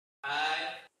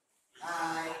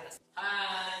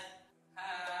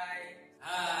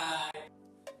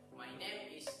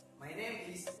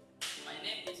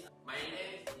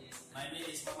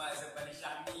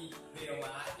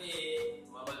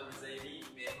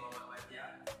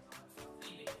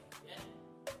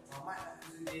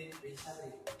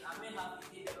Jasin.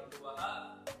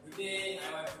 Today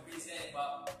I want to present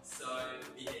about soil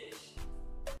pH.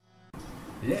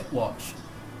 Let's watch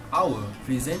our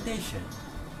presentation.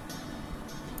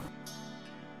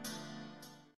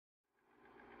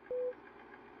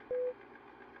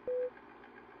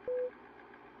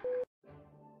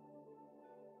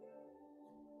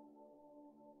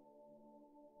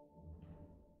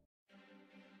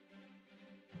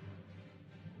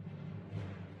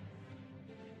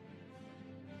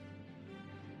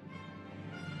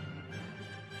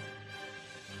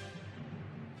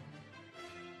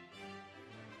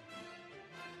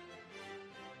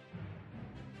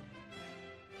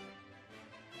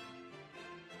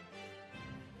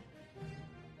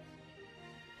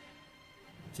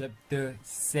 Chapter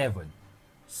 7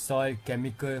 Soil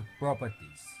Chemical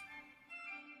Properties.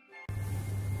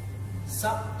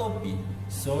 Subtopic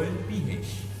Soil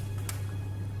pH.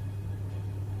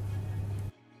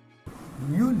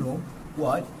 Do you know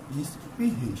what is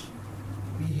pH?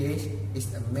 pH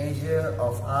is a measure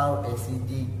of how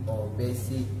acidic or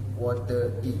basic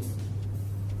water is.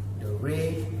 The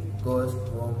range goes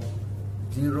from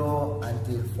 0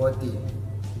 until 14,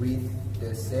 with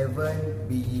the 7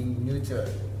 being neutral.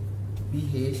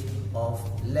 pH of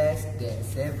less than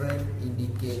 7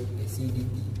 indicate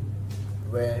acidity,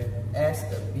 whereas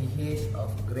a pH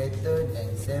of greater than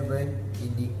 7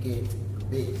 indicates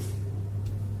base.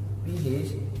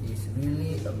 pH is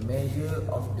really a measure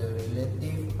of the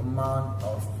relative amount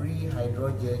of free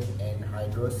hydrogen and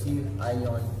hydroxyl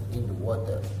ion in the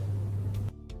water.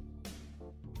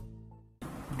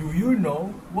 Do you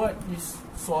know what is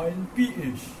soil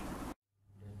pH?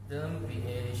 The term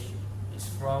pH is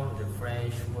from the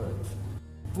French word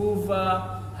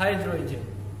pouvoir hydrogen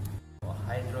or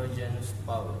hydrogen's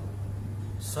power.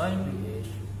 Soil pH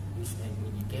is an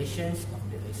indication of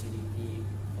the acidity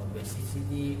or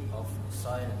basicity of the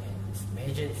soil and is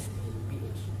measured in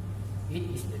pH. It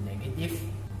is the negative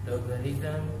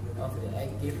logarithm of the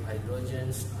active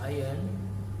hydrogen's ion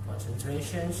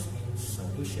concentrations in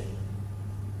solution.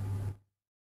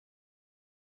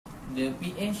 The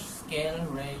pH scale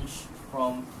ranges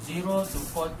from 0 to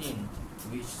 14,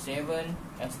 with 7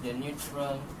 as the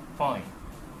neutral point.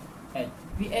 At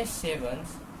pH 7,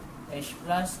 H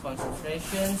plus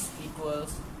concentrations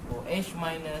equals OH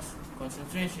minus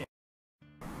concentration.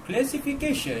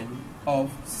 Classification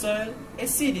of soil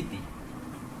acidity.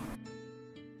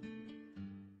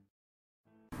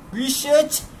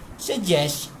 Research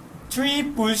suggests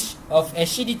 3 pools of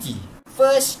acidity.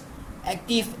 First,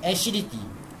 active acidity.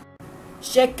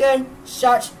 Second,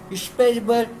 such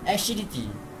replaceable acidity.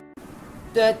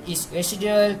 Third is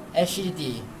residual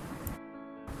acidity.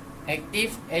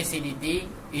 Active acidity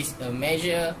is a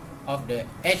measure of the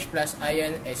H plus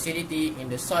ion acidity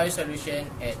in the soil solution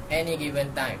at any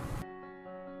given time.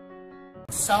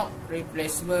 Salt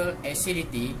replaceable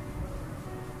acidity.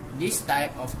 This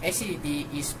type of acidity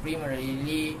is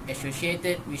primarily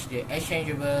associated with the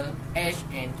exchangeable H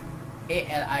and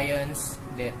Al ions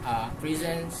that are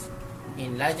present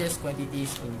in largest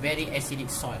quantities in very acidic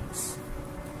soils.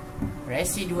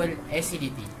 Residual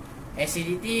acidity.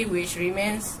 Acidity which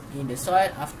remains in the soil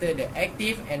after the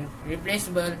active and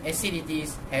replaceable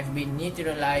acidities have been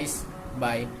neutralized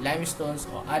by limestones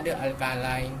or other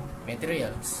alkaline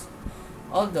materials.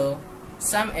 Although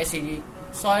some acidic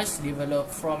soils develop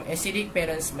from acidic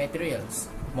parent materials,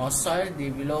 most soils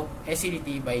develop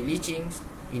acidity by leaching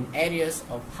in areas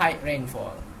of high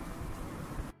rainfall.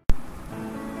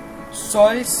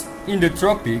 Soils in the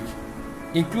tropics,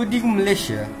 including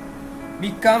Malaysia,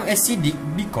 become acidic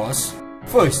because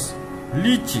first,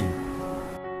 leaching.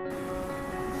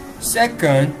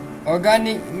 Second,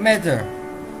 organic matter.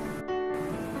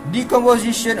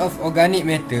 Decomposition of organic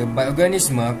matter by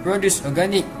organisms produce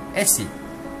organic acid.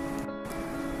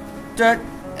 Third,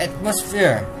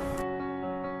 atmosphere.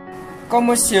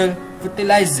 Commercial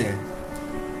fertilizer,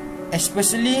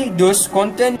 especially those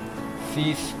contain.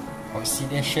 Fifth,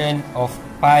 oxidation of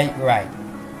pyrite.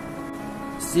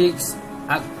 6.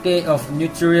 Uptake of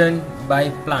nutrient by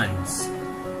plants.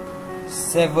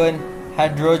 7.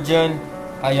 Hydrogen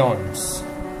ions.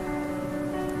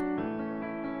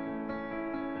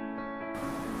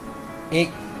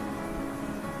 8.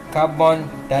 Carbon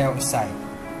dioxide.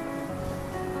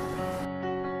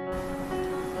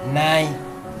 9.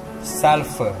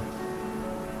 Sulfur.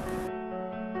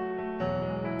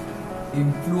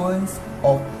 Influence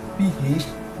of pH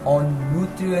on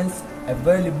nutrients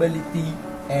availability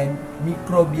and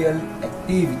microbial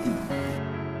activity.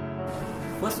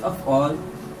 First of all,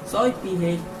 soil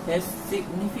pH has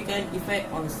significant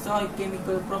effect on soil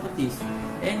chemical properties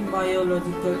and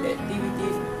biological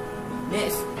activities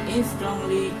Next, in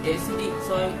strongly acidic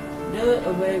soil, the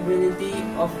availability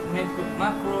of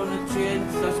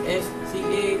macronutrients such as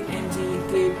Ca, Mg,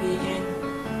 K, P, N,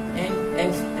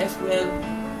 and as well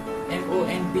MO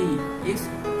and P is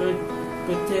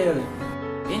curtailed.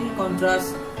 In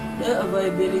contrast, the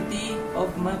availability of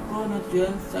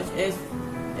macronutrients such as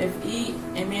Fe,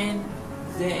 Mn,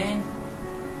 Zn,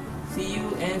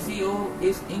 Cu, and Co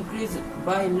is increased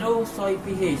by low soil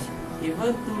pH,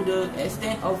 even to the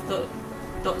extent of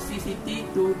toxicity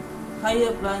to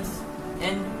higher plants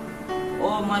and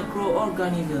or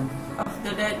microorganisms.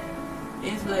 After that,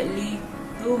 it's likely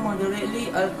to moderately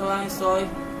alkaline soil.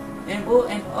 MO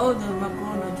and all the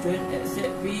macronutrients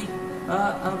except P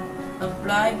are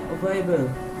applied available,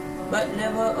 but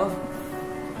level of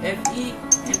Fe,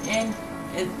 Mn,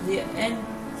 Zn,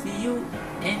 Cu,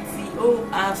 and Co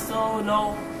are so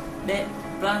low that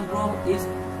plant growth is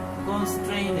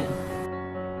constrained.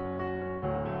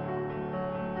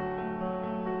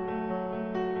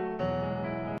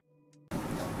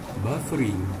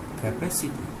 Buffering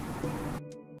capacity.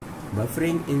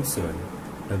 Buffering in soil.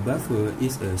 A buffer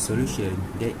is a solution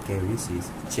that can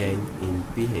resist change in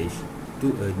pH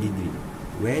to a degree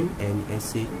when an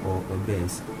acid or a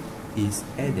base is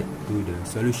added to the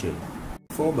solution.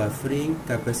 For buffering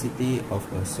capacity of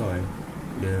a soil,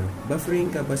 the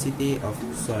buffering capacity of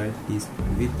soil is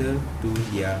vital to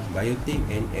their biotic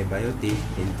and abiotic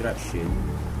interaction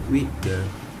with the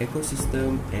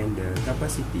ecosystem and the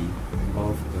capacity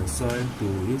of a soil to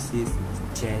resist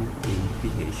change in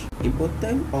pH.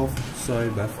 Importance of soil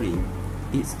buffering.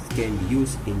 It can be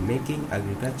used in making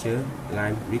agriculture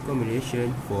land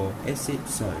recommendation for acid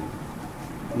soil.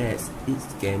 Next, it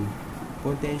can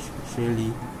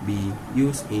potentially be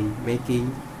used in making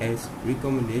as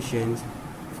recommendations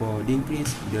for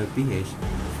decrease the pH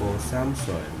for some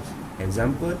soils.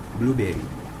 Example, blueberry.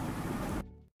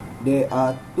 There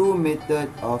are two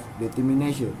methods of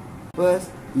determination.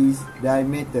 First is dye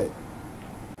method.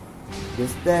 The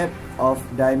step of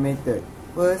dye method.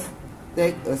 First,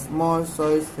 take a small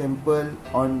soil sample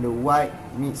on the white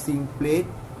mixing plate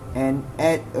and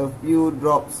add a few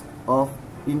drops of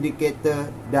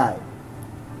indicator dye.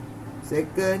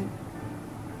 Second,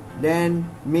 then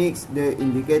mix the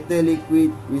indicator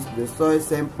liquid with the soil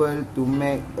sample to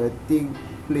make a thick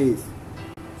paste.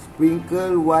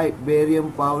 Sprinkle white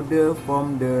barium powder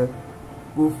from the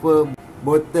puffer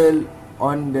bottle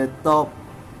on the top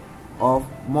of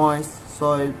moist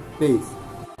soil paste.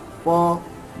 For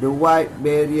the white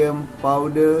barium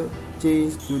powder,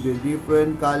 change to the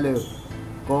different color.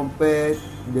 Compare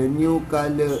the new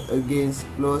color against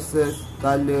closest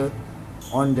color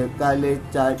on the color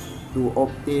chart to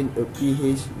obtain a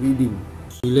pH reading.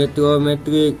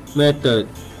 Electrometric method.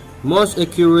 Most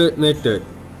accurate method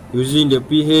using the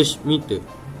pH meter.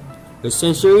 A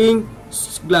censoring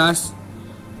glass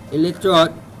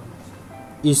electrode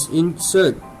is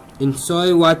inserted in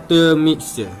soil water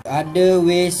mixture. Other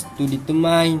ways to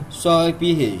determine soil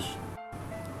pH.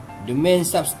 The main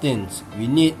substance we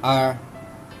need are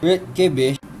red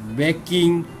cabbage,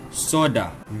 baking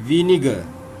soda, vinegar,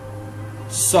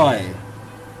 soil.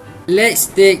 Let's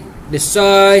take the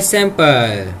soil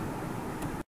sample.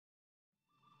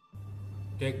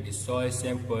 Take the soil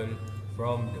sample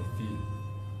from the field.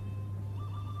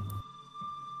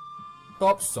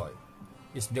 Topsoil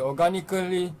is the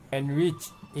organically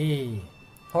enriched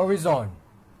horizon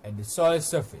at the soil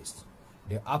surface.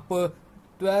 The upper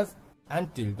 12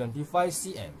 until 25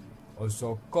 cm,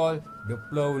 also called the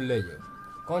plough layer,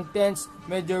 contains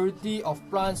majority of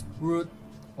plants' root,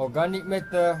 organic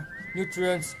matter,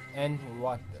 nutrients, and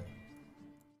water.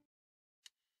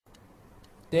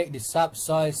 Take the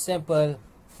subsoil sample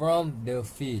from the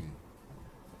field.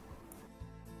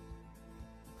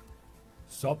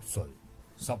 Subsoil.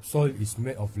 Subsoil is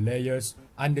made of layers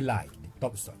underlying the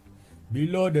topsoil,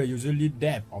 below the usually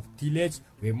depth of tillage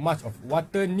where much of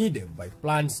water needed by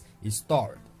plants is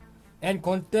stored, and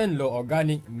contain low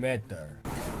organic matter.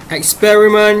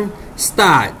 Experiment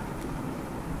start.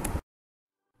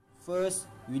 First,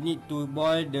 we need to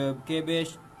boil the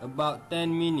cabbage about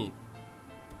 10 minutes.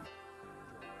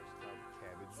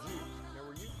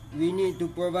 We need to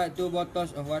provide 2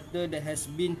 bottles of water that has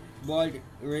been boiled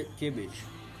red cabbage.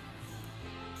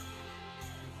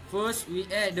 First, we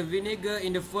add the vinegar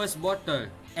in the first bottle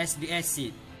as the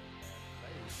acid.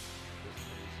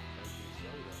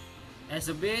 As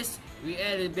a base, we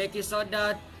add the baking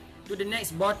soda to the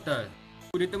next bottle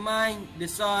to determine the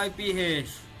soil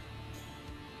pH.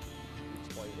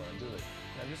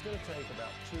 I'm just going to take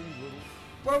about 2 little...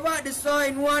 Provide the soil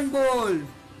in 1 bowl.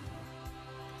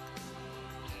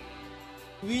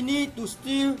 We need to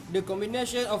stir the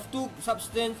combination of 2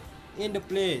 substances in the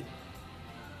plate.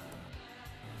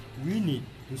 We need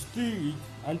to stir it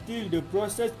until the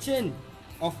process change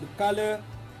of the color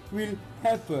will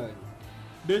happen.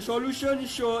 The solution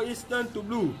shown is turned to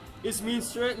blue. It means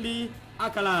slightly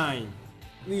alkaline.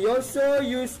 We also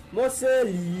use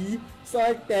Moseley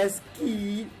soil test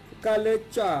kit color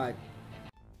chart.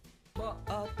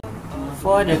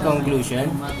 For the conclusion,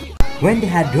 when the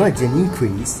hydrogen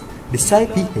increase, the soil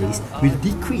pH will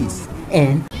decrease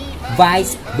and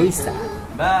vice versa.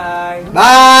 Bye.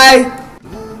 Bye.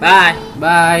 bye.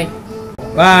 Bye.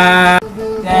 Bye.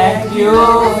 Thank you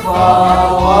for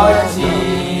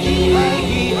watching.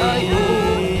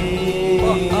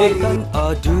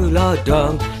 Ada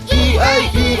ladang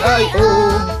E-I-E-I-O.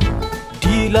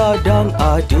 Di ladang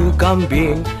ada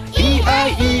kambing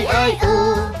E-I-E-I-O.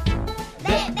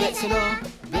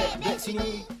 Back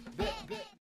sini.